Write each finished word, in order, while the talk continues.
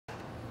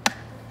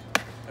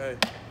Hey,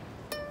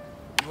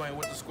 you ain't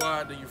with the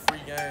squad, then you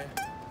free game.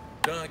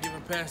 Done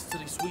giving passes to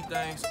these sweet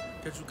things.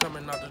 Catch you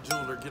coming out the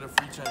jeweler, get a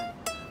free chain.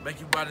 Make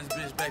you buy this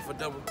bitch back for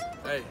double.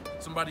 Hey,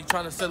 somebody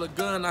trying to sell a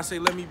gun, I say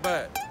let me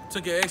buy it.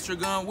 Took an extra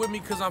gun with me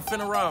cause I'm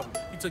finna rob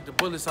him. He took the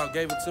bullets out,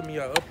 gave it to me,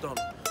 I upped on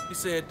him. He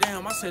said,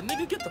 damn, I said,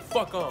 nigga, get the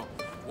fuck on.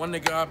 One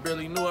nigga I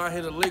barely knew, I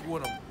hit a lick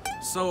with him.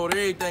 Sold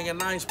everything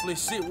and I ain't split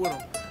shit with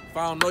him. If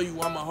I don't know you,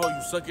 I'ma hold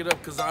you. Suck it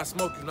up cause I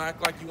smoke you. Now act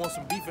like you want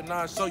some beef and now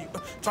I show you.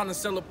 Trying to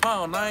sell a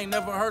pound, I ain't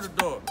never heard a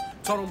dog.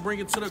 Told him bring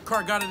it to the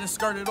car, got it and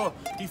skirted off.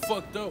 He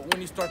fucked up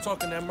when he start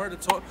talking that murder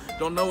talk.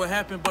 Don't know what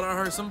happened, but I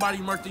heard somebody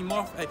murked him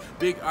off. Hey,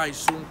 big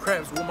ice, shooting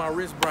craps with my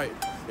wrist bright.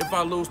 If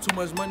I lose too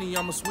much money,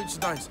 I'ma switch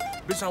dice.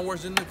 Bitch, I'm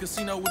worse in the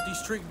casino with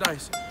these trick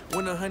dice.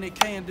 Win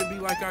 100K and then be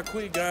like I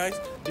quit, guys.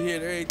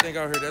 Did everything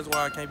out here, that's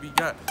why I can't be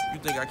got. You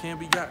think I can't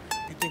be got?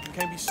 You think you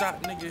can't be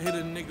shot, nigga? Hit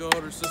a nigga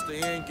or her sister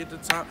and get the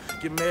top.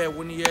 Get mad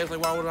when he asks,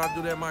 like, why would I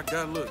do that? My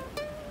God, look.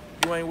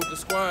 You ain't with the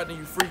squad, then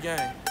you free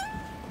game.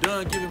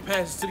 Done giving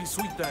passes to these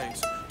sweet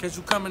things. Catch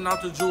you coming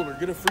out the jeweler,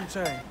 get a free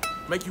chain.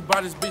 Make you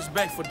buy this bitch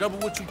back for double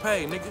what you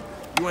pay, nigga.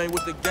 You ain't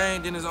with the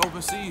gang, then it's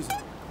open season.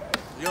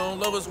 You don't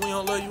love us, we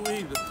don't love you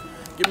either.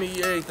 Give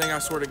me everything, I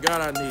swear to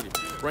God I need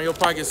it. Run your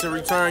pockets in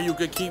return, you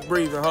could keep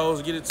breathing.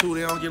 Hoes get it too,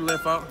 they don't get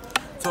left out.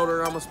 Told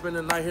her I'ma spend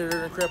the night here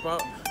and crap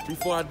out.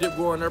 Before I dip,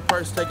 go in her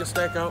purse, take a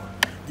stack out.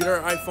 Get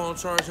her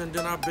iPhone charged and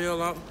then I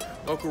bail out.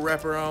 Local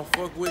rapper I don't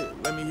fuck with,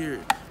 let me hear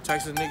it.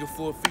 Text a nigga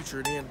for a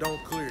feature, then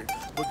don't clear it.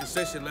 Book a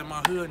session, let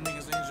my hood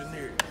niggas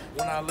engineer it.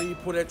 When I leave,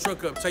 pull that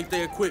truck up, take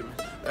their equipment.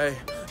 Hey,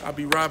 I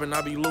be robbing,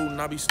 I be looting,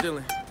 I be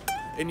stealing.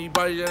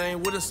 Anybody that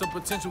ain't with us a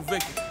potential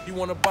victim. He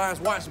wanna buy his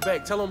watch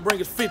back, tell him bring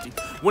his 50.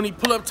 When he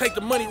pull up, take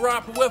the money,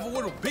 rob whoever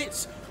with him,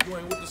 bitch. You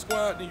ain't with the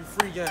squad, then you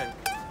free game.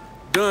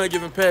 Done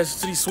giving passes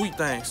to these sweet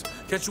things.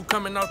 Catch you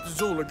coming out the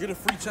jeweler, get a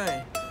free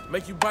chain.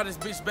 Make you buy this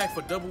bitch back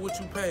for double what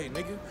you pay,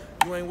 nigga.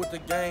 You ain't with the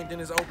gang, then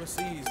it's open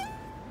season.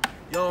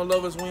 You don't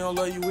love us, we don't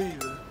love you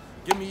either.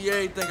 Give me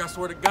everything, I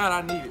swear to God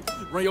I need it.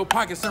 Run your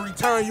pockets in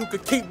return, you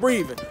could keep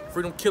breathing.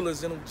 Freedom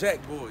killers and them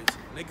jack boys,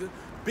 nigga.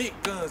 Big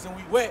guns and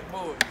we wet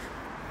boys.